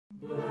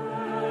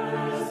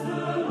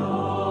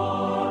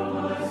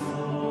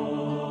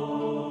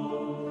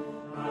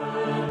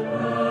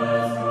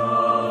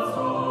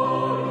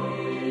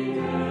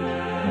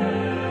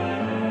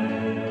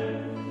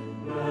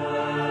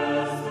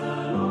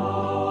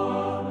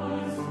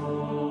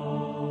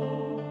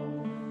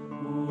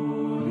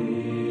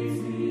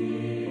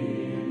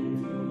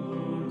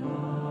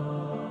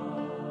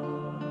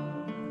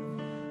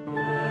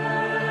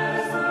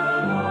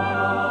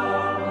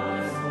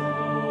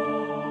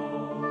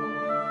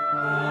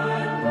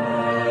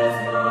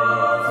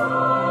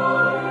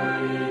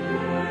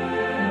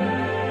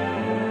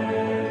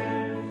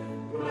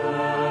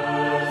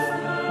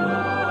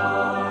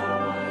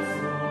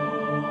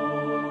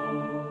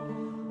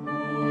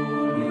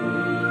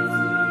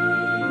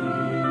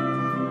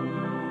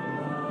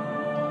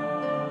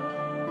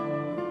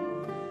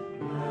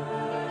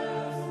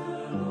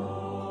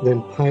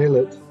Then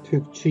Pilate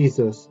took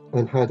Jesus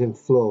and had him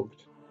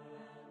flogged.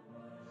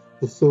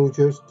 The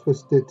soldiers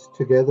twisted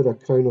together a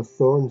crown of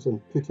thorns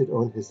and put it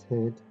on his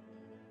head.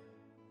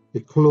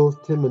 They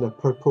clothed him in a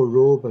purple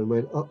robe and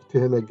went up to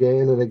him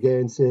again and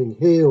again, saying,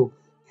 "Hail,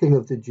 King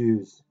of the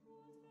Jews!"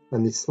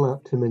 And they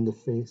slapped him in the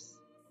face.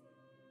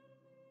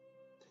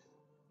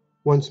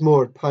 Once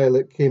more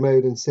Pilate came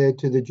out and said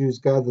to the Jews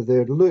gathered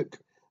there, "Look,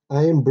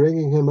 I am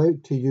bringing him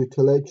out to you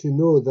to let you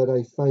know that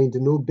I find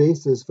no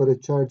basis for a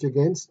charge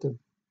against him."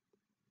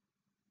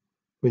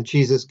 When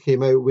Jesus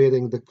came out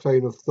wearing the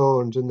crown of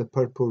thorns and the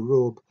purple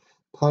robe,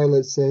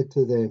 Pilate said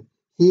to them,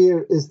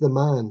 "Here is the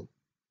man."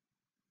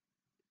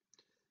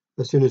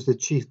 As soon as the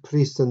chief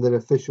priests and their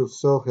officials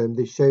saw him,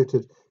 they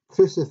shouted,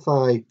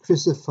 "Crucify,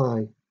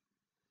 crucify."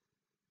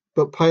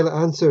 But Pilate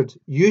answered,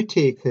 "You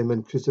take him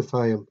and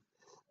crucify him.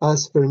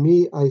 As for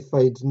me, I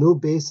find no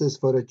basis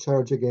for a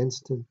charge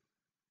against him."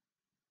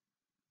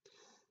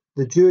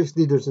 The Jewish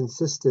leaders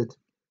insisted,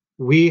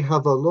 "We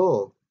have a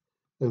law.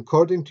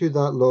 According to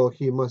that law,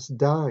 he must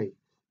die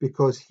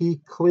because he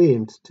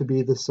claimed to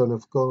be the Son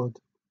of God."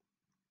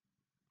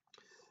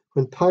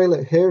 When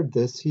Pilate heard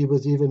this, he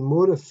was even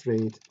more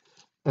afraid,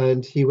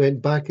 and he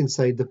went back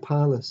inside the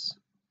palace.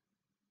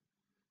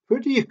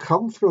 "Where do you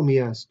come from?" he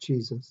asked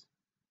Jesus.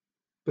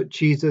 But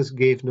Jesus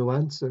gave no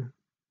answer.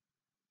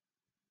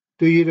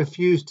 "Do you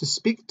refuse to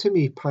speak to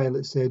me?"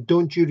 Pilate said.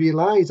 "Don't you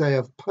realize I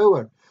have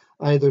power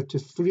either to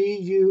free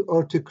you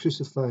or to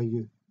crucify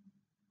you?"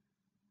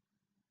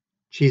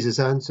 Jesus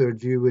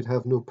answered, "You would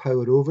have no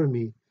power over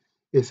me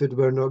if it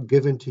were not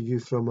given to you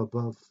from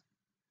above.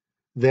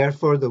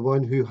 Therefore, the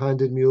one who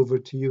handed me over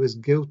to you is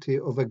guilty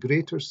of a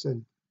greater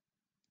sin."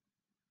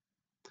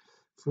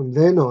 From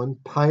then on,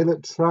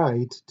 Pilate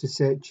tried to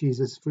set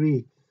Jesus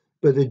free,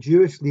 but the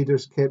Jewish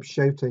leaders kept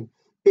shouting,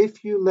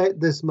 "If you let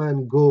this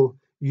man go,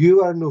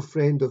 you are no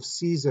friend of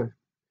Caesar.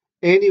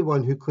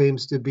 Anyone who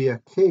claims to be a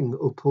king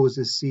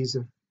opposes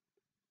Caesar."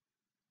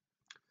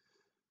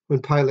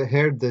 When Pilate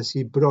heard this,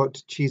 he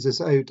brought Jesus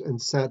out and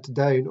sat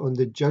down on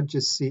the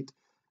judge's seat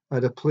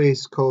at a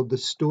place called the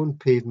Stone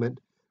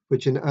Pavement,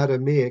 which in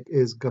Aramaic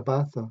is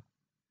Gabbatha.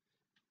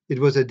 It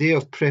was a day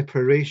of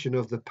preparation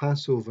of the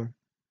Passover.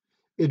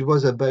 It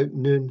was about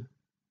noon.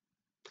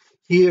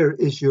 "Here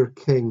is your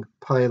king,"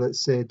 Pilate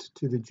said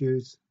to the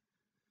Jews.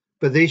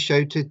 But they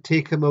shouted,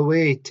 take him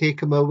away,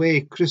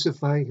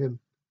 crucify him."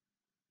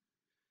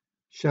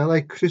 "Shall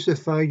I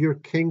crucify your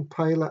king?"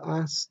 Pilate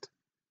asked.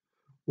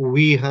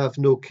 "We have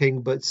no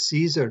king but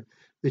Caesar,"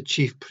 the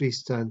chief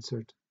priests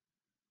answered.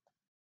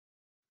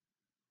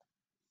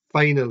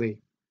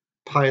 Finally,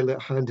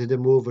 Pilate handed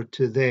him over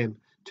to them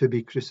to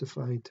be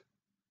crucified.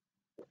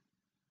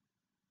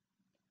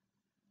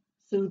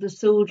 So the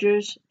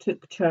soldiers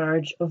took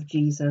charge of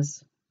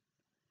Jesus.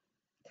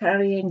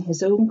 Carrying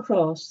his own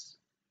cross,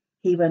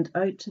 he went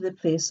out to the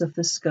place of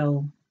the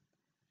skull,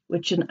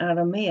 which in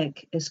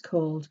Aramaic is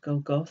called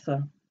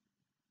Golgotha.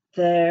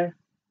 There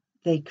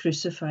they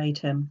crucified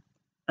him,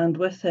 and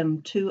with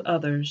him 2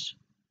 others,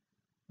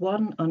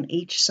 one on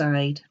each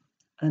side,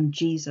 and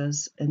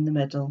Jesus in the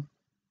middle.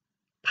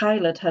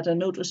 Pilate had a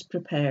notice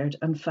prepared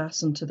and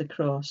fastened to the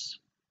cross.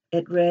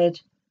 It read,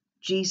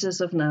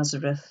 "Jesus of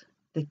Nazareth,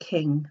 the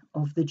King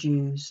of the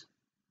Jews."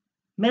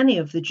 Many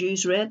of the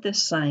Jews read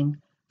this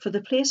sign, for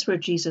the place where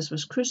Jesus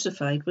was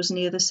crucified was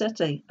near the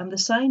city, and the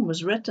sign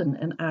was written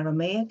in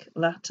Aramaic,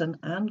 Latin,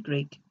 and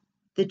Greek.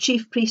 The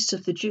chief priests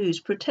of the Jews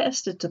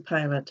protested to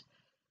Pilate,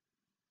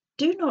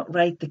 "Do not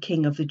write the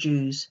King of the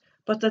Jews,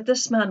 but that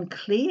this man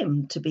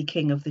claimed to be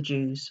King of the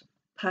Jews."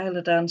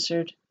 Pilate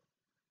answered,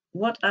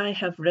 "What I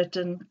have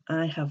written,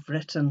 I have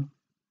written."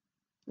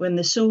 When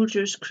the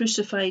soldiers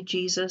crucified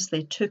Jesus,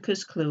 they took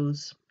his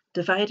clothes,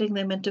 dividing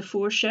them into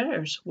 4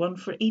 shares, one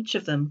for each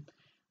of them,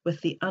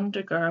 with the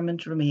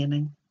undergarment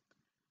remaining.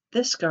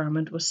 This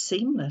garment was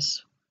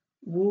seamless,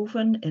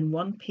 woven in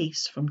one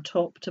piece from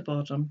top to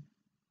bottom.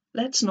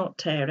 "Let's not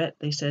tear it,"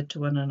 they said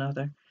to one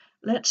another.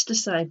 "Let's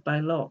decide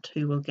by lot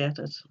who will get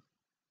it."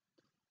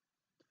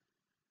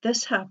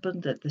 This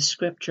happened that the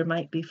scripture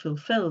might be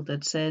fulfilled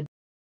that said,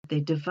 "They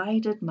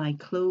divided my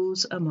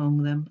clothes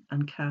among them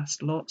and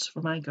cast lots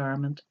for my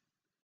garment."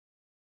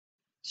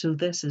 So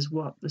this is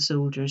what the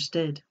soldiers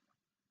did.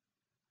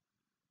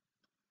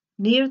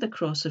 Near the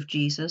cross of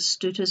Jesus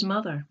stood his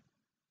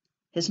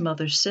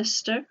mother's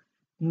sister,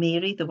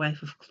 Mary, the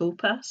wife of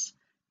Clopas,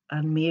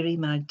 and Mary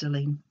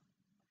Magdalene.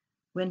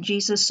 When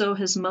Jesus saw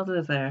his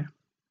mother there,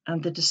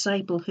 and the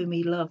disciple whom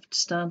he loved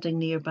standing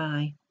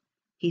nearby,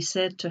 he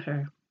said to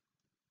her,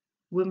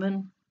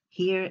 "Woman,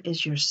 here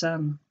is your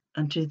son,"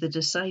 and to the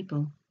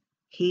disciple,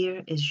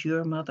 "Here is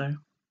your mother."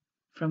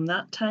 From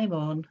that time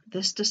on,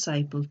 this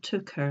disciple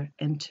took her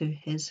into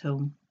his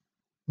home.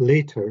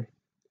 Later,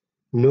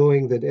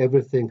 knowing that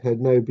everything had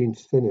now been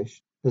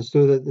finished, and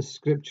so that the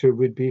scripture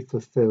would be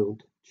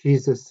fulfilled,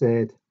 Jesus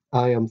said,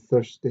 "I am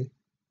thirsty."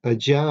 A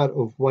jar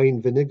of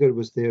wine vinegar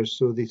was there,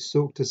 so they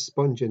soaked a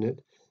sponge in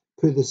it,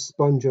 put the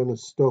sponge on a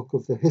stalk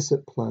of the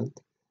hyssop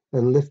plant,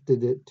 and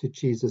lifted it to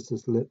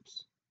Jesus'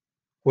 lips.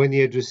 When he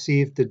had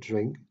received the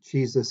drink,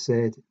 Jesus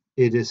said,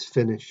 "It is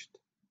finished."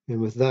 And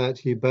with that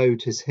he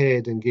bowed his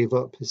head and gave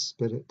up his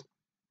spirit.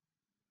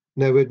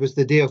 Now it was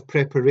the day of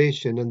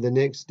preparation, and the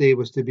next day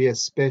was to be a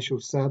special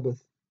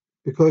Sabbath.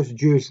 Because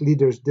Jewish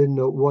leaders did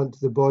not want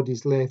the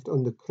bodies left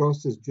on the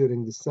crosses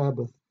during the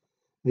Sabbath,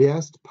 they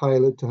asked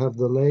Pilate to have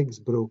the legs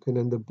broken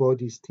and the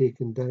bodies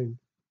taken down.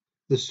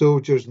 The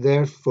soldiers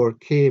therefore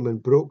came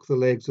and broke the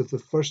legs of the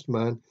first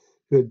man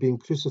who had been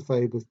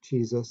crucified with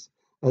Jesus,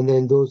 and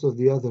then those of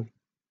the other.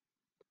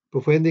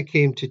 But when they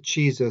came to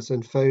Jesus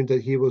and found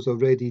that he was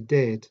already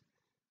dead,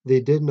 they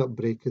did not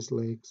break his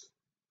legs.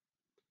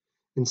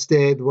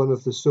 Instead, one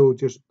of the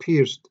soldiers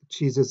pierced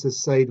Jesus'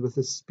 side with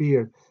a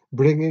spear,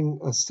 bringing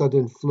a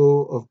sudden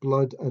flow of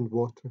blood and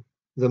water.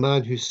 The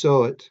man who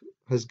saw it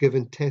has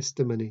given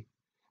testimony,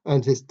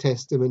 and his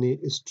testimony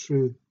is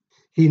true.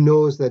 He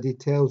knows that he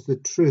tells the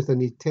truth,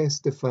 and he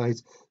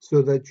testifies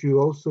so that you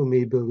also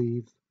may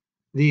believe.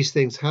 These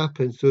things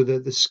happened so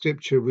that the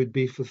scripture would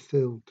be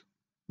fulfilled.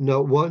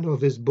 Not one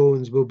of his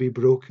bones will be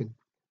broken.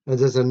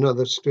 And as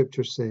another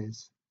scripture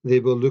says, they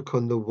will look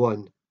on the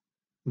one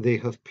they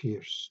have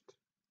pierced.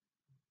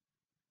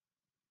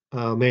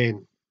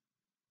 Amen.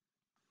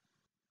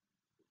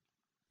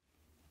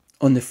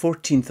 On the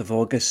 14th of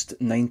August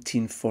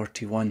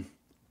 1941,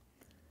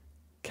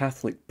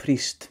 Catholic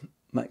priest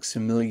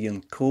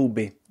Maximilian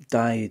Kolbe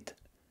died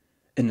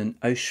in an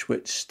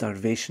Auschwitz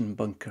starvation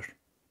bunker.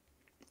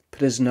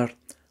 Prisoner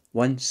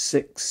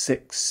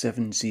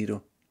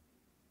 16670.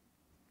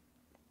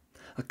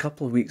 A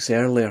couple of weeks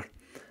earlier,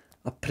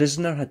 a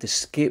prisoner had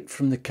escaped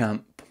from the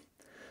camp,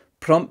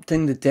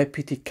 prompting the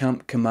deputy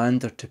camp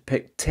commander to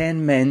pick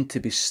 10 men to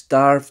be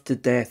starved to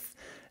death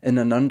in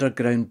an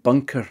underground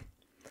bunker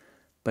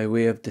by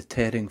way of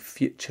deterring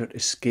future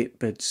escape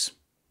bids.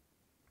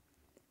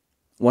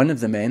 One of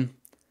the men,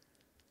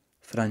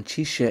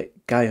 Franciszek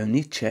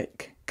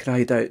Gajowniczek,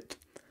 cried out,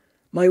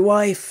 "My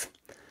wife!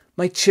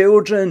 My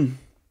children!"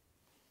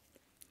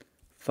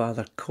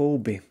 Father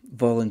Kolbe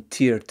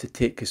volunteered to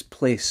take his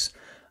place,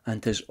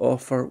 and his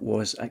offer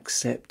was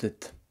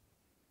accepted.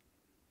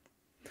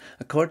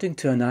 According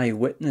to an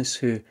eyewitness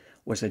who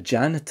was a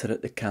janitor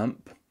at the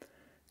camp,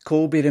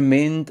 Kolbe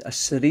remained a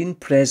serene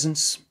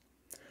presence,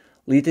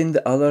 leading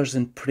the others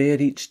in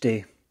prayer each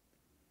day.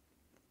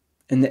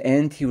 In the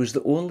end, he was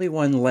the only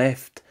one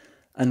left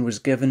and was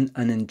given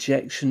an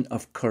injection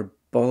of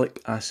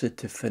carbolic acid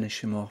to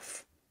finish him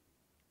off.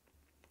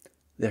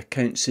 The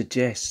account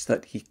suggests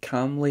that he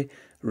calmly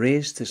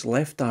raised his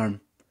left arm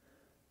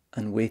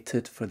and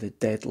waited for the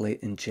deadly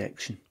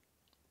injection.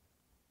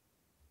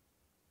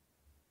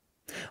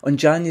 On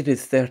January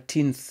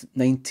 13th,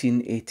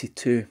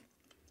 1982,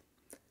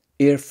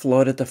 Air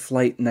Florida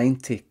Flight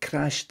 90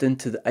 crashed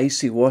into the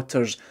icy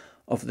waters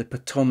of the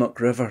Potomac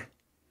River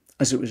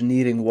as it was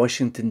nearing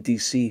Washington,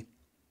 D.C.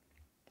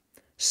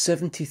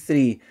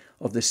 73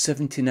 of the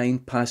 79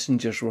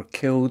 passengers were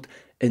killed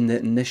in the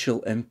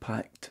initial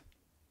impact.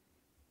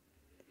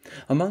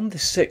 Among the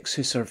 6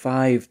 who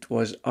survived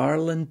was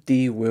Arlen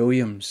D.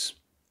 Williams.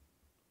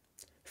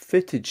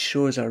 Footage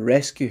shows a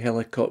rescue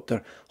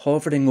helicopter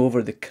hovering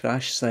over the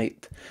crash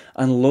site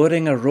and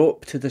lowering a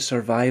rope to the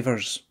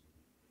survivors.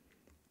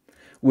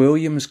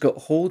 Williams got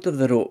hold of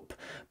the rope,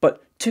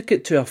 but took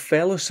it to a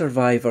fellow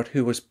survivor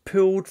who was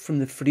pulled from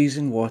the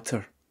freezing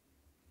water.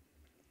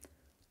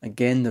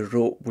 Again the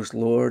rope was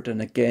lowered,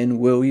 and again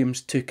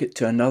Williams took it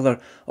to another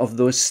of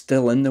those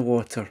still in the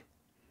water.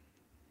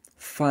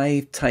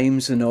 5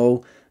 times in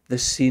all,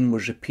 this scene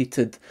was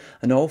repeated,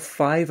 and all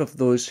 5 of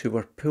those who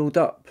were pulled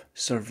up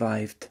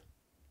survived.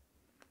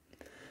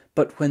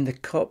 But when the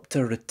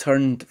copter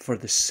returned for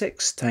the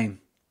 6th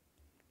time,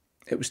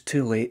 it was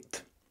too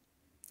late.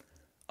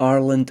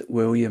 Arland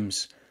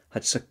Williams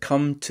had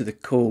succumbed to the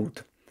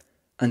cold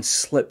and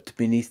slipped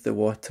beneath the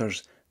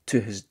waters to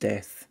his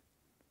death.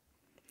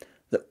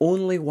 The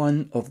only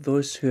one of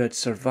those who had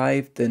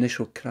survived the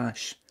initial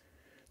crash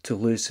to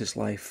lose his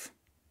life.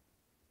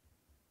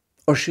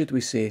 Or should we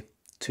say,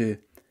 to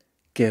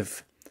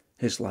give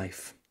his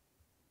life.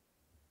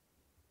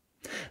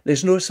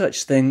 There's no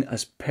such thing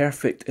as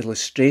perfect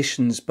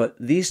illustrations, but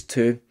these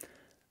 2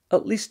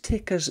 at least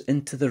take us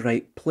into the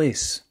right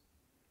place.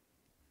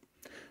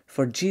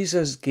 For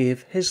Jesus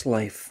gave his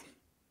life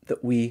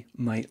that we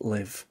might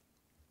live.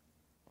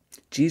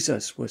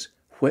 Jesus was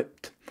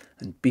whipped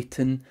and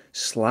beaten,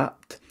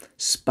 slapped,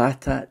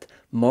 spat at,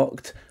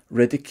 mocked,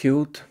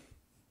 ridiculed.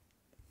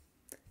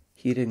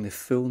 Hearing the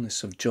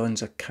fullness of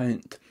John's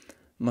account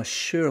must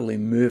surely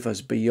move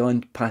us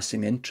beyond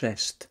passing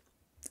interest,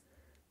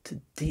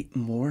 to deep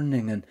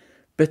mourning and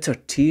bitter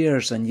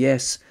tears, and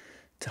yes,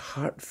 to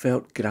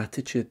heartfelt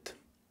gratitude.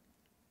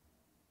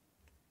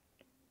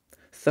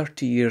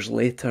 30 years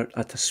later,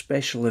 at a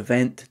special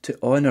event to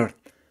honour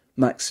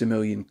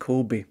Maximilian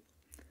Kolbe,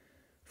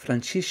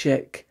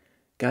 Franciszek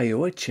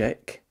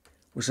Gajowniczek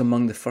was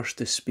among the first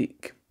to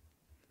speak.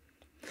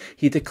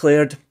 He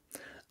declared,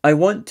 "I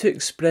want to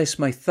express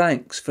my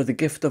thanks for the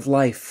gift of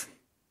life."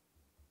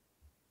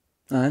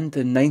 And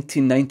in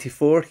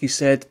 1994 he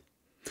said,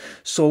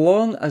 "So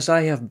long as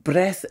I have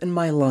breath in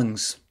my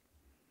lungs,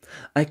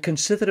 I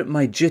consider it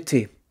my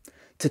duty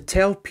to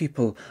tell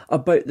people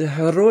about the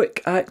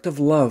heroic act of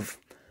love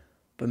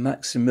by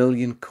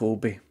Maximilian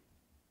Kolbe.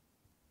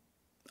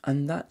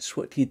 And that's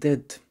what he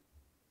did.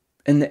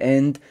 In the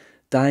end,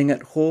 dying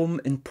at home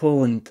in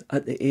Poland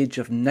at the age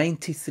of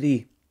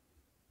 93.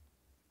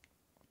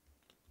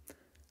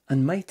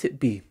 And might it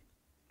be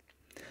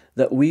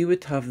that we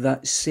would have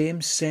that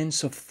same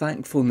sense of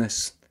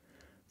thankfulness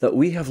that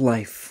we have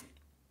life,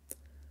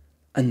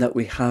 and that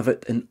we have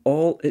it in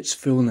all its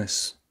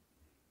fullness.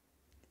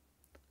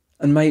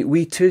 And might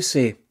we too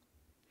say,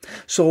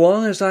 so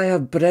long as I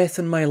have breath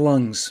in my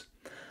lungs,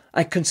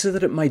 I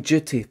consider it my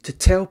duty to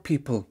tell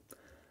people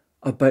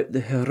about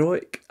the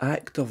heroic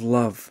act of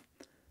love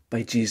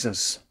by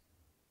Jesus.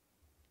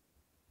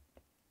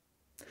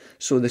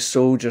 So the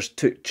soldiers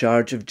took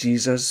charge of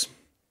Jesus.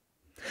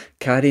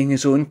 Carrying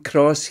his own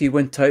cross, he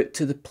went out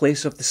to the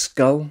place of the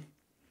skull,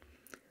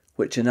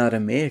 which in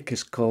Aramaic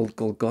is called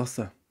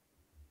Golgotha.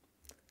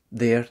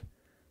 There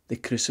they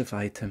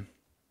crucified him.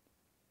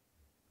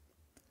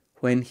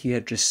 When he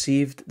had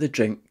received the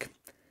drink,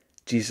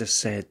 Jesus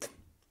said,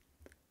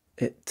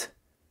 "It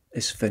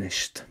is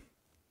finished."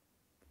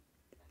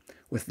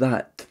 With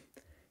that,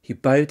 he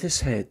bowed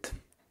his head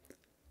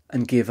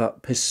and gave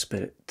up his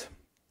spirit.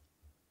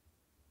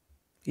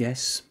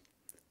 Yes,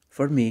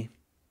 for me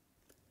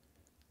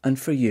and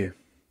for you,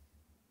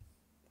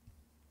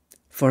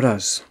 for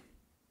us.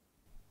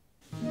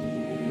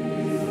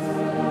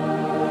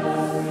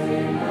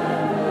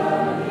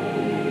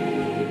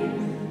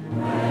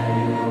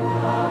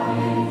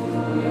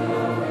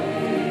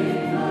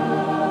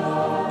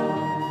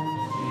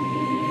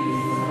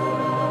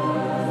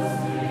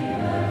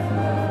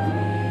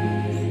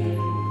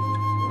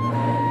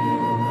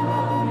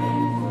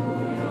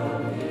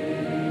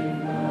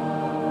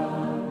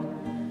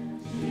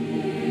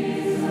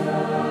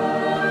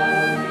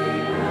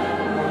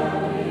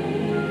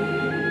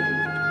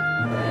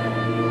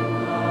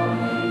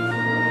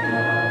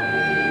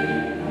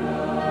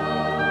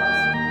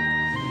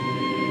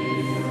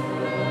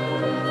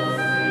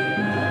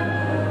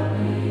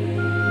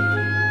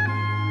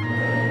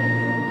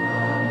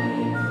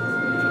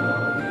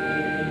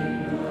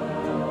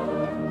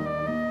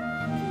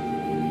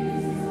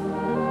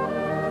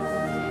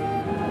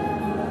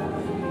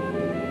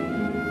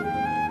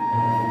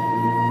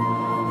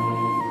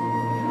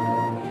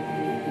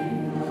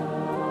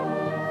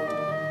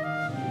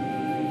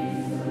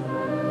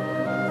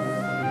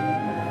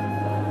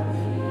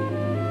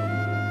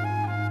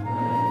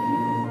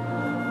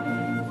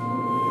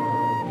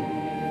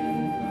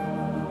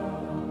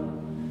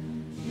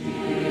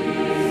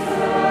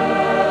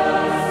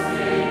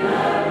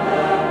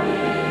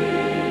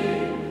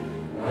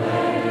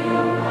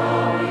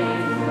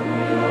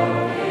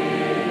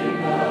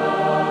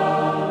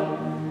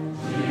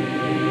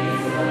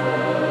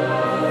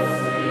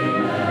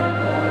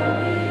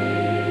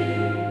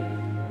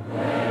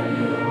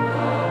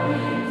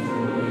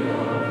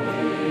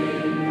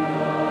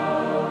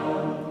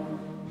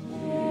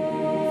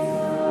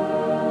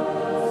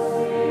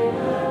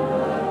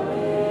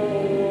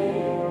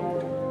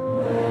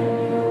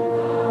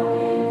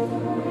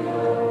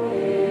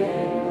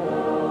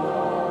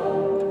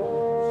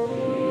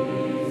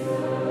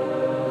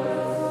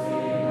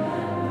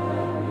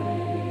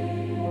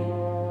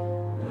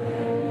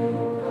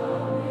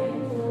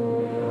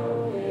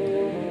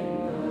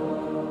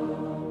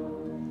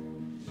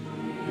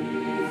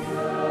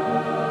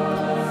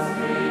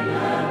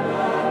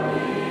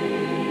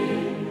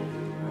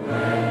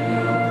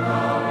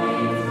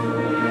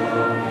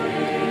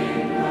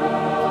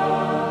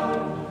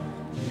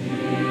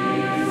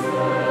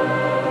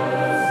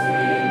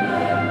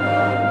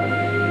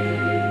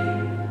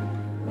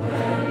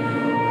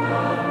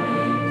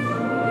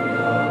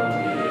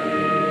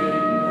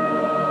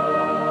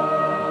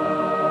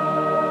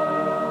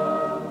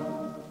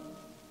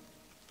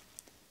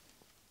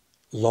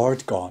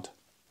 Lord God,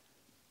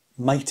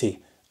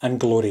 mighty and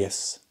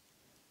glorious,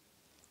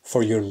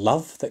 for your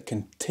love that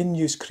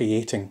continues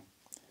creating,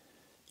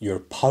 your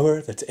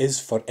power that is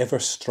forever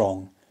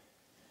strong,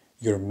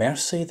 your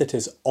mercy that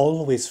is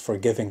always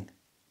forgiving,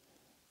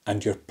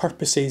 and your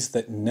purposes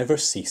that never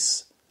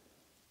cease,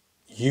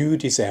 you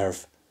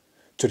deserve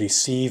to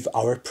receive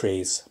our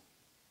praise.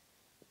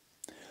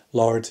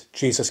 Lord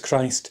Jesus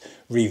Christ,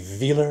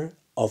 revealer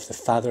of the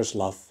Father's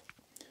love,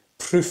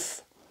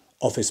 proof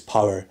of his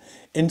power,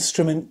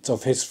 instrument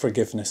of his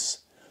forgiveness,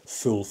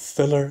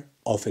 fulfiller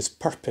of his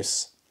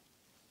purpose,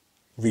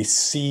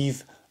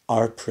 receive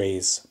our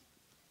praise.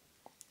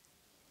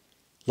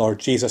 Lord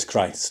Jesus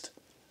Christ,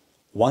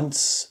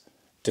 once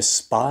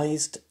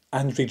despised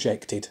and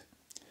rejected,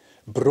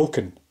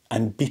 broken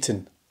and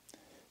beaten,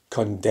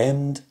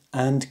 condemned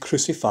and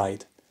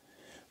crucified,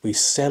 we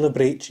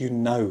celebrate you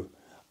now,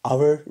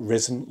 our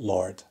risen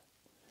Lord.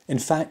 In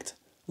fact,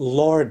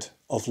 Lord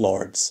of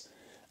Lords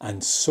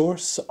and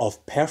source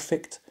of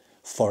perfect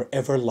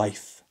forever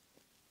life.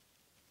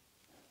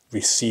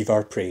 Receive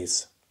our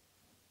praise.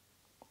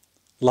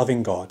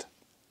 Loving God,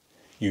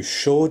 you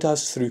showed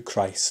us through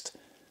Christ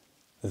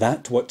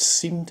that what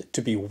seemed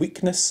to be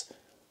weakness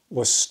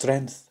was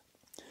strength,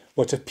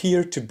 what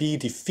appeared to be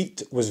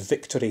defeat was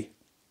victory,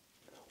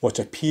 what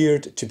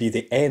appeared to be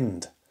the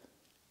end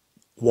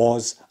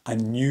was a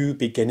new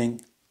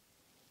beginning.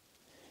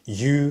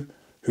 You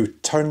who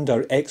turned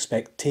our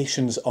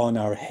expectations on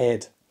our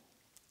head,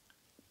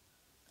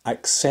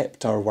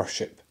 accept our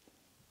worship.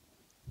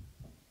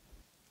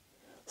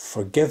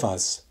 Forgive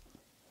us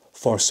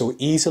for so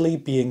easily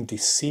being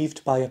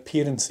deceived by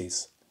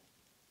appearances,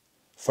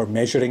 for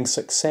measuring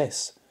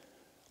success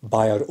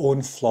by our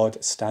own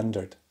flawed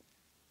standard.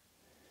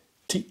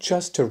 Teach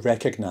us to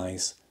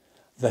recognise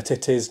that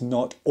it is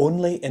not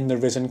only in the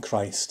risen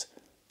Christ,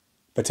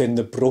 but in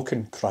the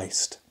broken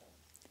Christ,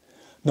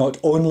 not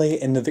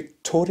only in the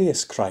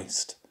victorious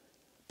Christ,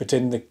 but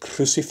in the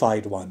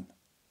crucified one,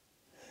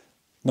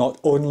 not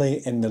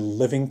only in the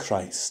living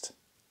Christ,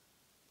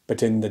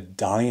 but in the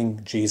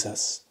dying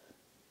Jesus,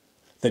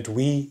 that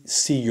we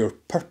see your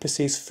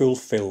purposes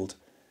fulfilled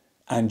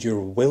and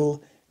your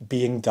will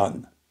being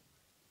done.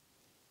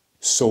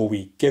 So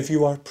we give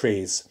you our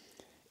praise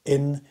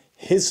in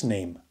his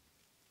name.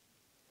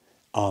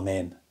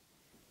 Amen.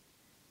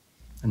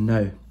 And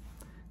now,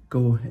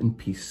 go in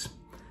peace,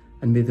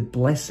 and may the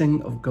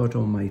blessing of God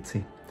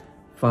Almighty,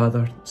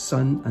 Father,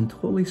 Son, and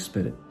Holy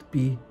Spirit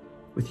be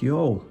with you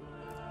all,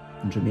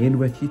 and remain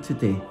with you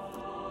today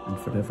and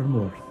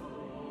forevermore.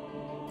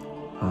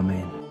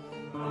 Amen.